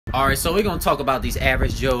Alright, so we're going to talk about these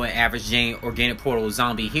average Joe and average Jane organic portal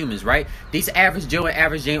zombie humans, right? These average Joe and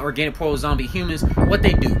average Jane organic portal zombie humans, what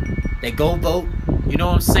they do? They go vote, you know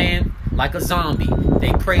what I'm saying? Like a zombie.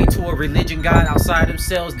 They pray to a religion god outside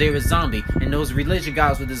themselves, they're a zombie. And those religion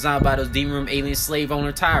gods were designed by those demon room alien slave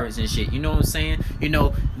owner tyrants and shit. You know what I'm saying? You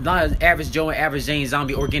know, a lot of average Joe and average Jane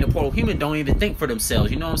zombie organic portal human don't even think for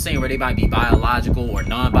themselves. You know what I'm saying? Where they might be biological or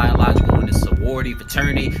non-biological in the sorority,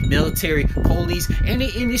 fraternity, military, police, any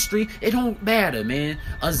industry. It don't matter, man.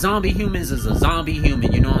 A zombie human is a zombie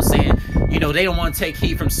human. You know what I'm saying? You know, they don't want to take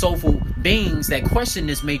heed from soulful beings that question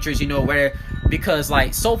this matrix, you know, where because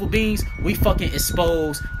like soulful beings, we fucking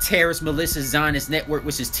expose terrorist malicious Zionist network,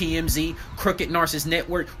 which is TMZ, crooked narcissist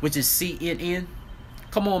network, which is CNN.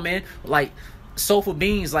 Come on, man. Like soulful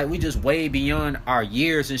beings, like we just way beyond our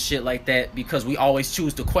years and shit like that, because we always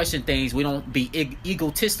choose to question things. We don't be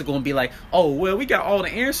egotistical and be like, oh well, we got all the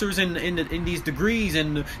answers in these degrees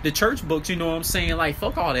and the church books. You know what I'm saying? Like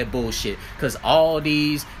fuck all that bullshit, because all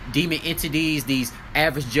these demon entities, these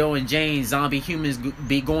average Joe and Jane zombie humans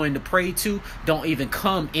be going to pray to, don't even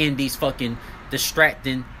come in these fucking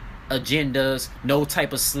distracting agendas, no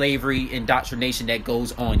type of slavery indoctrination that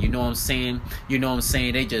goes on. You know what I'm saying? You know what I'm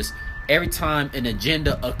saying? They just, every time an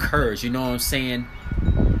agenda occurs, you know what I'm saying,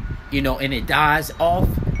 you know, and it dies off,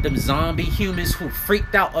 them zombie humans who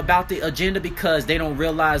freaked out about the agenda because they don't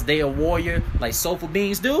realize they a warrior like soulful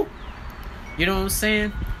beings do, you know what I'm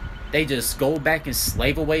saying, they just go back and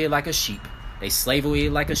slave away like a sheep. They slave away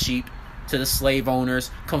like a sheep to the slave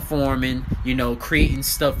owners, conforming, you know, creating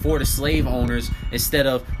stuff for the slave owners instead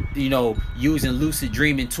of, you know, using lucid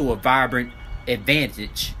dreaming to a vibrant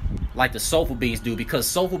advantage like the soulful beings do. Because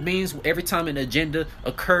soulful beings, every time an agenda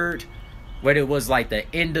occurred, whether it was like the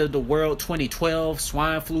end of the world 2012,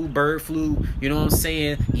 swine flu, bird flu, you know what I'm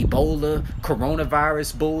saying, Ebola,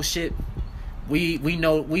 coronavirus bullshit, we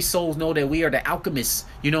know, we souls know that we are the alchemists.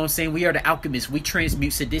 You know what I'm saying? We are the alchemists. We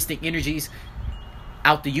transmute sadistic energies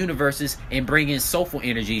out the universes and bring in soulful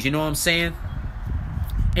energies. You know what I'm saying?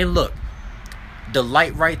 And look, the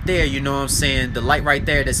light right there, you know what I'm saying, the light right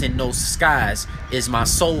there that's in those skies is my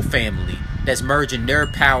soul family that's merging their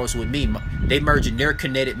powers with me. They merging their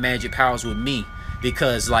kinetic magic powers with me.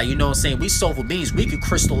 Because, like, you know what I'm saying, we soulful beings, we could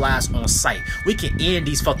crystallize on sight. We can end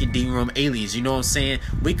these fucking demon room aliens, you know what I'm saying?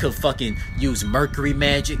 We could fucking use mercury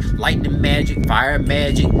magic, lightning magic, fire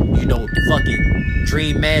magic, you know, fucking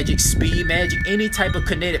dream magic, speed magic, any type of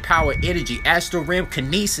kinetic power, energy, astral realm,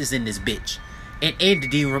 kinesis in this bitch. And end the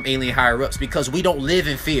demon room alien higher ups, because we don't live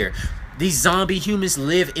in fear. These zombie humans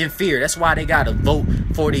live in fear. That's why they gotta vote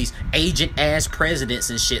for these agent-ass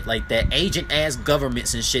presidents and shit like that. Agent-ass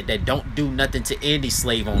governments and shit that don't do nothing to end these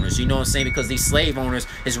slave owners. You know what I'm saying? Because these slave owners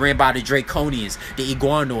is ran by the Draconians, the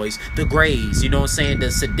Iguanoids, the Greys. You know what I'm saying?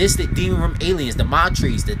 The sadistic demon room aliens, the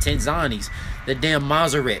Matris, the Tanzanis, the damn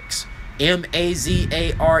Mazareks.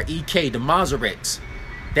 M-A-Z-A-R-E-K, the Mazareks.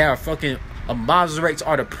 They are fucking... Mazareks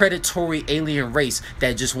are the predatory alien race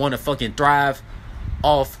that just want to fucking thrive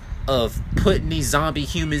off of putting these zombie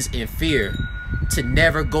humans in fear to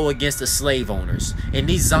never go against the slave owners. And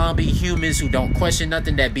these zombie humans who don't question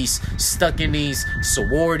nothing, that be stuck in these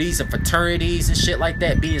sororities and fraternities and shit like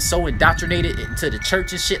that, being so indoctrinated into the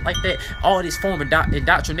church and shit like that, all these form of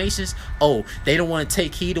indoctrinations, oh, they don't want to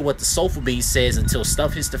take heed of what the soulful being says until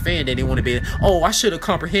stuff hits the fan. Then they want to be, oh, I should have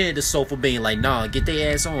comprehended the soulful being. Like, nah, get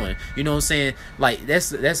their ass on. You know what I'm saying? Like, that's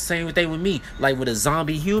the same thing with me. Like, with a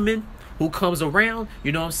zombie human who comes around,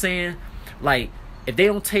 you know what I'm saying? Like, if they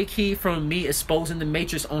don't take heed from me exposing the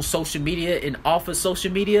matrix on social media and off of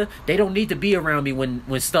social media, they don't need to be around me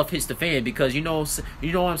when stuff hits the fan. Because you know what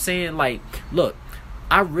I'm saying? Like, look,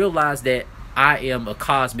 I realize that I am a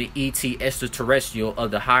cosmic ET extraterrestrial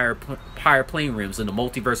of the higher plane realms, in the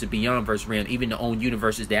multiverse and beyondverse realm, even the own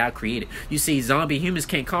universes that I created. You see, zombie humans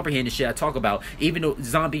can't comprehend the shit I talk about. Even the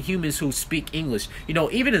zombie humans who speak English, you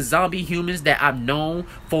know, even the zombie humans that I've known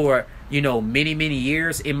for, you know, many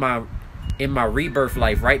years in my rebirth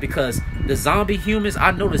life, right? Because the zombie humans,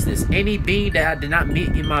 I noticed this, any being that I did not meet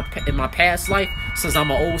in my past life, since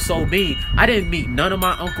I'm an old soul being, I didn't meet none of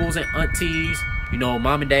my uncles and aunties, you know,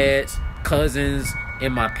 mom and dads, cousins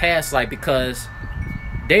in my past life, because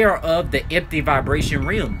they are of the empty vibration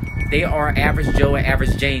realm. They are average Joe and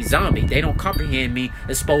average Jane zombie. They don't comprehend me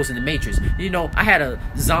exposing the matrix. You know, I had a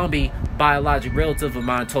zombie biologic relative of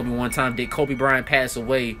mine told me one time, did Kobe Bryant pass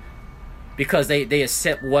away because they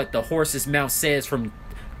accept what the horse's mouth says from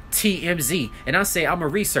TMZ. And I say, I'm going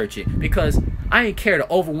to research it, because I ain't care to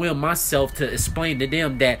overwhelm myself to explain to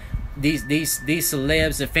them that these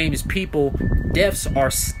celebs and famous people deaths are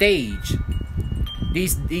staged.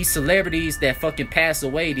 these celebrities that fucking pass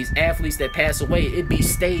away, these athletes that pass away, it be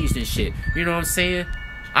staged and shit. You know what I'm saying?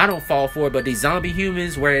 I don't fall for it, but these zombie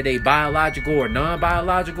humans, whether they biological or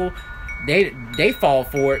non-biological, they fall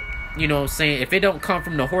for it. You know what I'm saying? If it don't come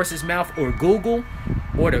from the horse's mouth or Google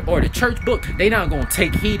or the church book, they not gonna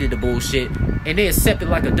take heed of the bullshit, and they accept it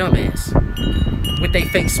like a dumbass with they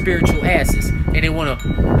fake spiritual asses, and they wanna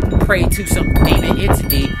pray to some demon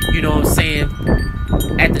entity. You know what I'm saying?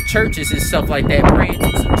 At the churches and stuff like that, praying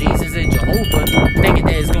to some Jesus and Jehovah, thinking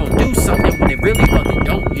that it's gonna do something when it really fucking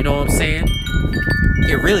don't. You know what I'm saying?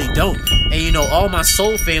 It really don't. And you know, all my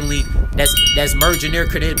soul family that's merging their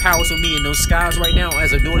creative powers with me in those skies right now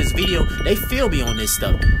as I'm doing this video, they feel me on this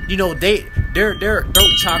stuff. You know, their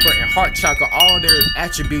throat chakra and heart chakra, all their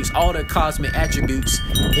attributes, all their cosmic attributes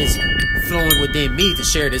is flowing within me to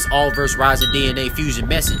share this all-verse rising DNA fusion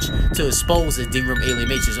message to expose the demon room alien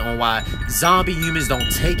matrix on why zombie humans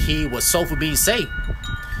don't take heed what soulful beings say.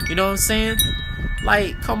 You know what I'm saying?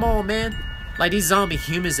 Like, come on, man. Like, these zombie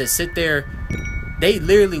humans that sit there, they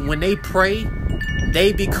literally, when they pray,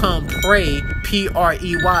 they become prey,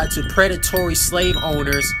 P-R-E-Y, to predatory slave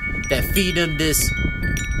owners that feed them this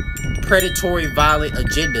predatory, violent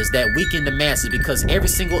agendas that weaken the masses. Because every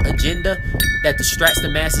single agenda that distracts the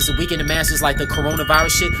masses and weaken the masses, like the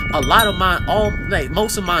coronavirus shit, a lot of my,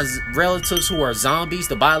 most of my relatives who are zombies,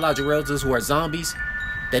 the biological relatives who are zombies,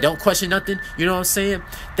 that don't question nothing, you know what I'm saying?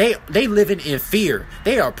 They living in fear.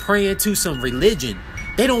 They are praying to some religion.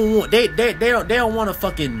 They don't want, they don't want to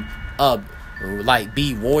fucking like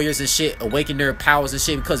be warriors and shit, awaken their powers and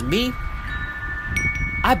shit. Because me,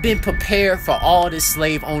 I've been prepared for all this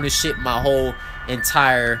slave ownership my whole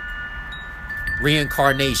entire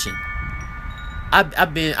reincarnation.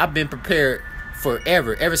 I've been prepared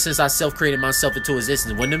forever, ever since I self-created myself into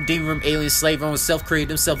existence. When them demon room alien slave owners self-created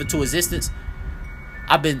themselves into existence,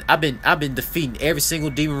 I've been defeating every single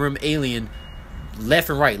demon room alien left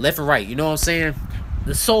and right. You know what I'm saying?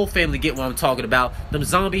 The soul family get what I'm talking about. Them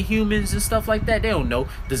zombie humans and stuff like that, they don't know.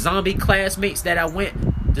 The zombie classmates that I went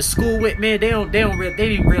to school with, man, they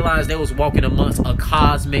didn't realize they was walking amongst a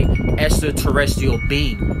cosmic extraterrestrial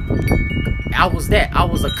being. I was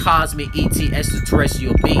a cosmic ET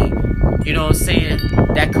extraterrestrial being. You know what I'm saying?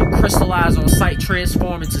 That could crystallize on sight,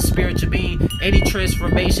 transform into spiritual being. Any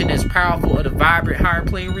transformation that's powerful of the vibrant higher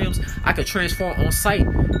plane realms, I could transform on sight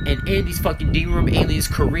and end these fucking demon room aliens'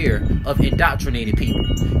 career of indoctrinating people.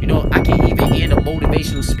 You know, I can even end a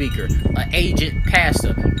motivational speaker, an agent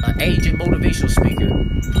pastor, an agent motivational speaker,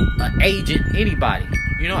 an agent anybody.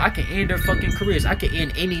 You know, I can end their fucking careers. I can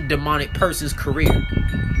end any demonic person's career.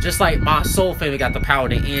 Just like my soul family got the power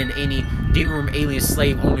to end any demon room alien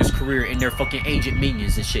slave owner's career in their fucking agent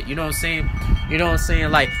minions and shit. You know what I'm saying? You know what I'm saying?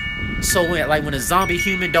 Like, so when a zombie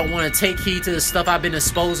human don't want to take heed to the stuff I've been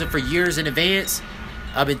exposing for years in advance,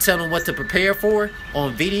 I've been telling them what to prepare for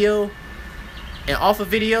on video and off of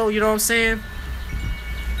video, you know what I'm saying?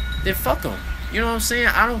 Then fuck them. You know what I'm saying?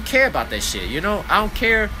 I don't care about that shit, you know? I don't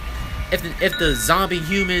care if the zombie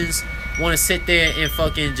humans want to sit there and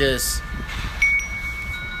fucking just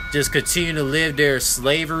continue to live their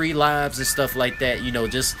slavery lives and stuff like that. You know,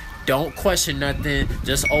 just don't question nothing.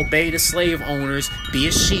 Just obey the slave owners. Be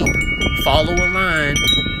a sheep. Follow a line.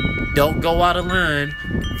 Don't go out of line.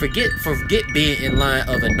 Forget being in line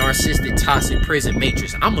of a narcissistic, toxic prison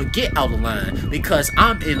matrix. I'm gonna get out of line because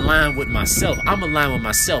I'm in line with myself. I'm aligned with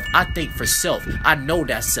myself. I think for self. I know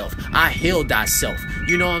that self. I heal thyself.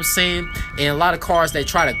 You know what I'm saying? And a lot of cars that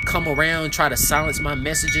try to come around, try to silence my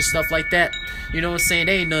message and stuff like that. You know what I'm saying?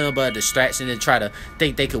 They ain't nothing but a distraction and try to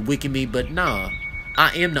think they could weaken me. But nah.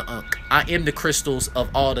 I am the Unk. I am the crystals of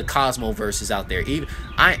all the cosmoverses out there.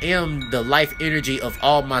 I am the life energy of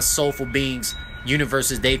all my soulful beings,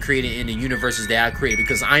 universes they created in the universes that I created.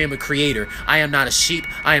 Because I am a creator. I am not a sheep.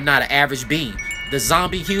 I am not an average being. The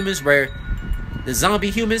zombie humans, man,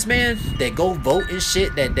 that go vote and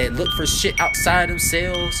shit, that look for shit outside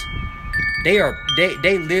themselves. They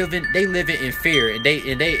live in fear, and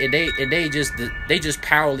they just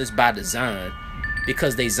powerless by design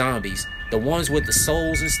because they zombies. The ones with the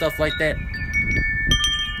souls and stuff like that,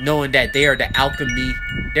 knowing that they are the alchemy,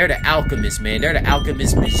 they're the alchemists, man. They're the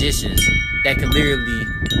alchemist magicians that can literally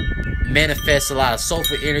manifest a lot of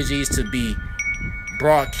soulful energies to be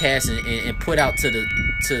broadcast and put out to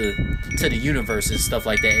the universe and stuff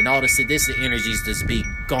like that. And all the sadistic energies just be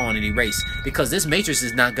gone and erased. Because this matrix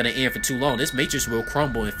is not going to end for too long. This matrix will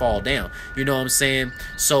crumble and fall down. You know what I'm saying?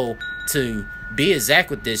 So to be exact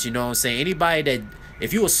with this, you know what I'm saying? Anybody that,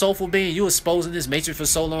 if you a soulful being, you exposing this matrix for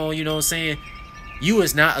so long, you know what I'm saying? You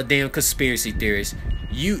is not a damn conspiracy theorist.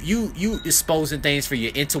 You exposing things for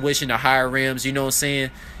your intuition, the higher realms, you know what I'm saying?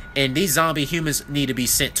 And these zombie humans need to be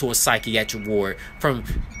sent to a psychiatric ward from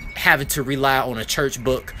having to rely on a church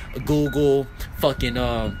book, Google, fucking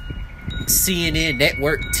CNN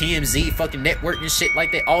network, TMZ fucking network and shit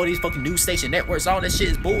like that. All these fucking news station networks, all that shit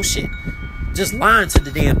is bullshit. Just lying to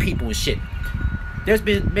the damn people and shit. There's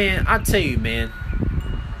been, man, I tell you, man.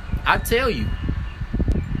 I tell you.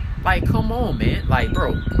 Like, come on, man. Like,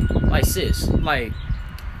 bro. Like, sis. Like,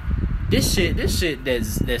 this shit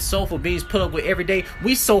that soulful beings put up with every day.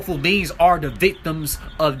 We soulful beings are the victims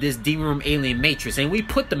of this D-Room alien matrix. And we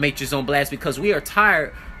put the matrix on blast because we are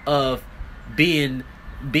tired of being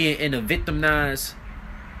in a victimized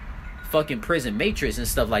fucking prison matrix and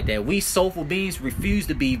stuff like that. We soulful beings refuse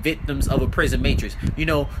to be victims of a prison matrix. You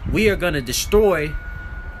know, we are gonna destroy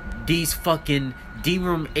these fucking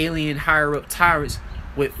D-Room alien higher up tyrants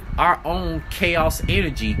with our own chaos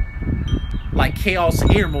energy, like chaos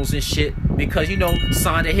animals and shit. Because, you know,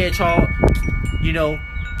 Sonic the Hedgehog, you know,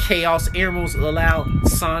 chaos animals allow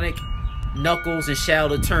Sonic, Knuckles, and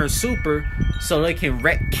Shadow to turn super so they can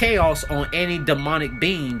wreak chaos on any demonic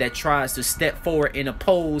being that tries to step forward and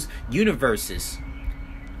oppose universes.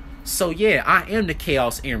 So yeah, I am the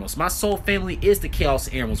chaos animals. My soul family is the chaos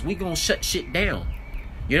animals. We gonna shut shit down.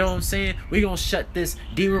 You know what I'm saying? We gonna shut this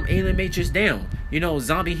D-Room alien matrix down. You know,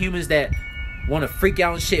 zombie humans that want to freak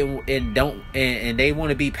out and shit and they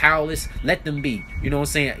want to be powerless, let them be. You know what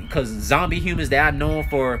I'm saying? Because zombie humans that I've known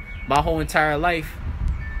for my whole entire life,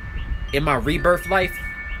 in my rebirth life,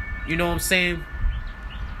 you know what I'm saying,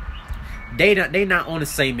 they not on the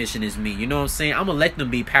same mission as me. You know what I'm saying? I'm gonna let them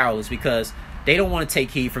be powerless because they don't want to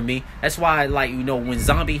take heed from me. That's why, like, you know, when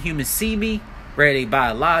zombie humans see me, whether they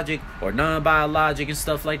biologic or non-biologic and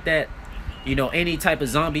stuff like that, you know, any type of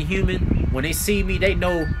zombie human, when they see me, they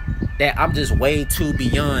know that I'm just way too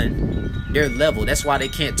beyond their level. That's why they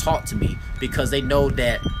can't talk to me, because they know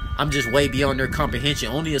that I'm just way beyond their comprehension.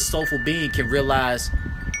 Only a soulful being can realize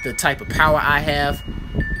the type of power I have,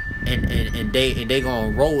 and they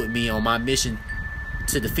gonna roll with me on my mission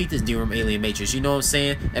to defeat this D-Room alien matrix. You know what I'm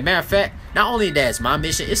saying? As a matter of fact, not only that's my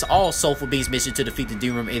mission, it's all soulful beings' mission to defeat the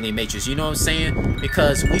D-Room alien matrix. You know what I'm saying?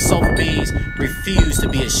 Because we soulful beings refuse to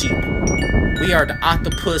be a sheep. We are the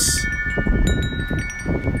octopus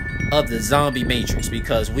of the zombie matrix,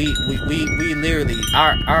 because we literally,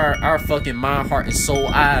 our fucking mind, heart, and soul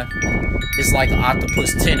eye is like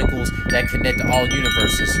octopus tentacles that connect to all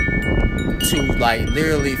universes to, like,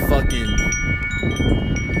 literally fucking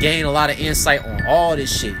gain a lot of insight on all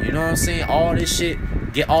this shit. You know what I'm saying? All this shit,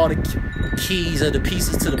 get all the keys of the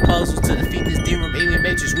pieces to the puzzle to defeat this D-Room alien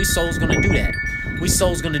matrix. We souls gonna do that. We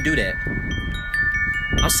souls gonna do that.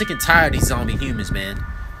 I'm sick and tired of these zombie humans, man.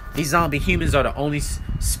 These zombie humans are the only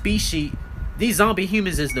species. These zombie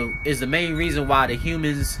humans is the main reason why the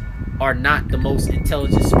humans are not the most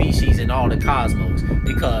intelligent species in all the cosmos.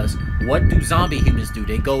 Because what do zombie humans do?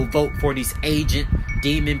 They go vote for these agent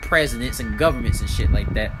demon presidents and governments and shit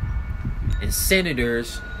like that, and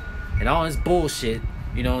senators and all this bullshit.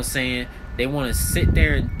 You know what I'm saying? They want to sit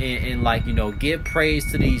there and like, you know, give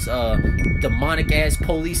praise to these demonic ass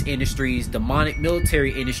police industries, demonic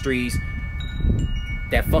military industries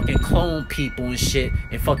that fucking clone people and shit,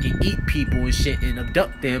 and fucking eat people and shit, and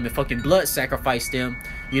abduct them and fucking blood sacrifice them.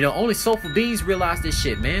 You know, only soulful beings realize this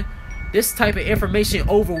shit, man. This type of information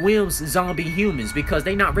overwhelms zombie humans because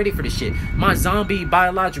they not ready for this shit. My zombie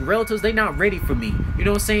biological relatives, they not ready for me. You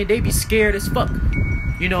know what I'm saying? They be scared as fuck,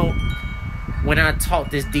 you know, when I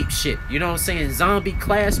talk this deep shit. You know what I'm saying? Zombie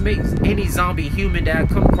classmates, any zombie human that I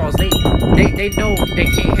come across, they know they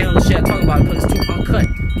can't handle the shit I talk about because it's too uncut.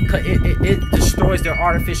 It destroys their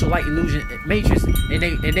artificial light illusion matrix, and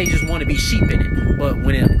they just want to be sheep in it. But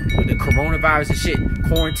when the coronavirus and shit,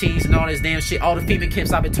 quarantines and all this damn shit, all the FEMA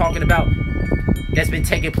camps I've been talking about, that's been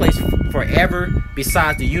taking place forever,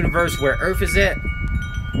 besides the universe where Earth is at,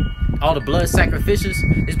 all the blood sacrifices,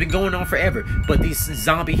 it's been going on forever. But these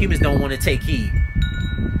zombie humans don't want to take heed.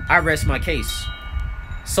 I rest my case.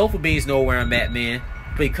 Soulful beings know where I'm at, man.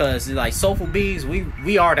 Because, like, soulful beings,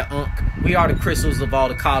 we are the we are the crystals of all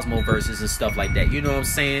the cosmoverses and stuff like that. You know what I'm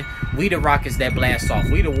saying? We the rockets that blast off.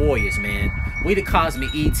 We the warriors, man. We the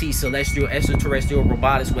cosmic ET, celestial, extraterrestrial,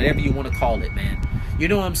 robotics, whatever you want to call it, man. You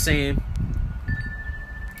know what I'm saying?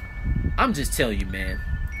 I'm just telling you, man.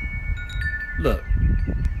 Look.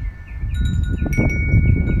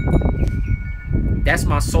 That's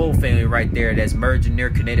my soul family right there that's merging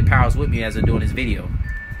their kinetic powers with me as I'm doing this video.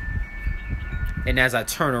 And as I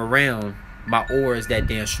turn around, my aura is that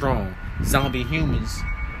damn strong. Zombie humans,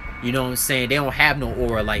 you know what I'm saying? They don't have no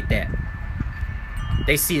aura like that.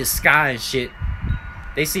 They see a sky and shit.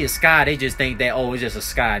 They see a sky, they just think that, oh, it's just a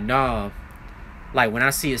sky. Nah. Like when I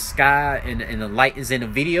see a sky and the light is in the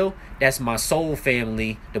video, that's my soul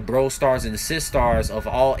family, the bro stars and the sis stars of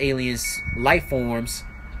all aliens life forms,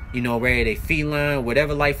 you know, whether they feline,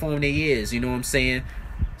 whatever life form they is, you know what I'm saying?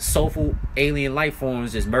 Soulful alien life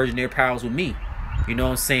forms just merging their powers with me. You know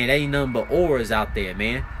what I'm saying? That ain't nothing but auras out there,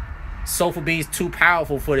 man. Soulful beings too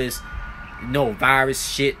powerful for this, virus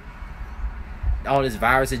shit. All this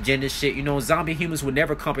virus agenda shit. You know, zombie humans would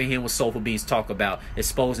never comprehend what soulful beings talk about,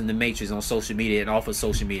 exposing the matrix on social media and off of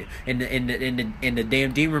social media. And the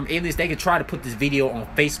damn demon room aliens, they could try to put this video on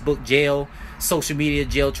Facebook jail, social media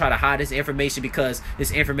jail, try to hide this information because this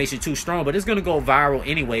information too strong, but it's gonna go viral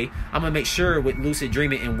anyway. I'm gonna make sure with lucid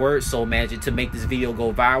dreaming and word soul magic to make this video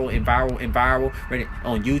go viral and viral right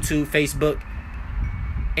on YouTube, Facebook,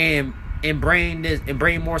 and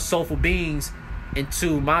bring more soulful beings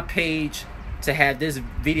into my page to have this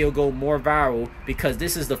video go more viral, because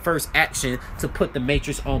this is the first action to put the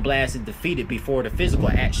matrix on blast and defeat it before the physical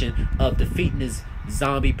action of defeating this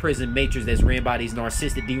zombie prison matrix that's ran by these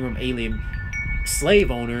narcissistic D-room alien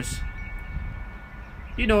slave owners.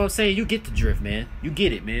 You know what I'm saying? You get the drift, man. You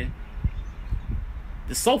get it, man.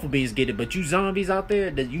 The soulful beings get it, but you zombies out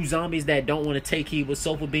there, you zombies that don't want to take heed what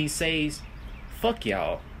soulful beings says, fuck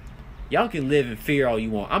y'all. Y'all can live in fear all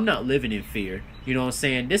you want. I'm not living in fear. You know what I'm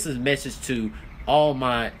saying? This is a message to all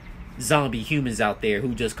my zombie humans out there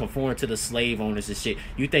who just conform to the slave owners and shit.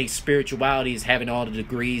 You think spirituality is having all the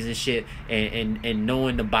degrees and shit and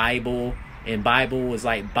knowing the Bible, and Bible is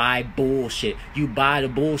like buy bullshit. You buy the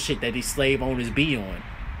bullshit that these slave owners be on.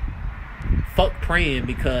 Fuck praying,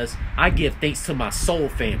 because I give thanks to my soul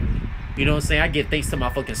family. You know what I'm saying? I give thanks to my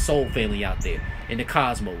fucking soul family out there in the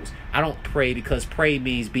cosmos. I don't pray because pray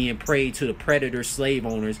means being prayed to the predator slave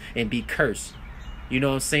owners and be cursed. You know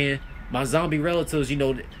what I'm saying? My zombie relatives,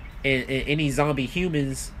 and any zombie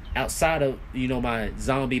humans outside of, my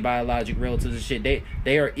zombie biologic relatives and shit,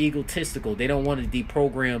 they are egotistical. They don't want to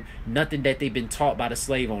deprogram nothing that they've been taught by the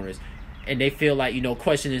slave owners. And they feel like,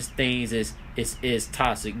 questioning things is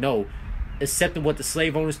toxic. No. Accepting what the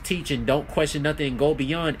slave owners teach and don't question nothing and go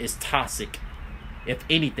beyond is toxic, if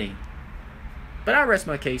anything. But I rest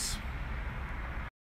my case.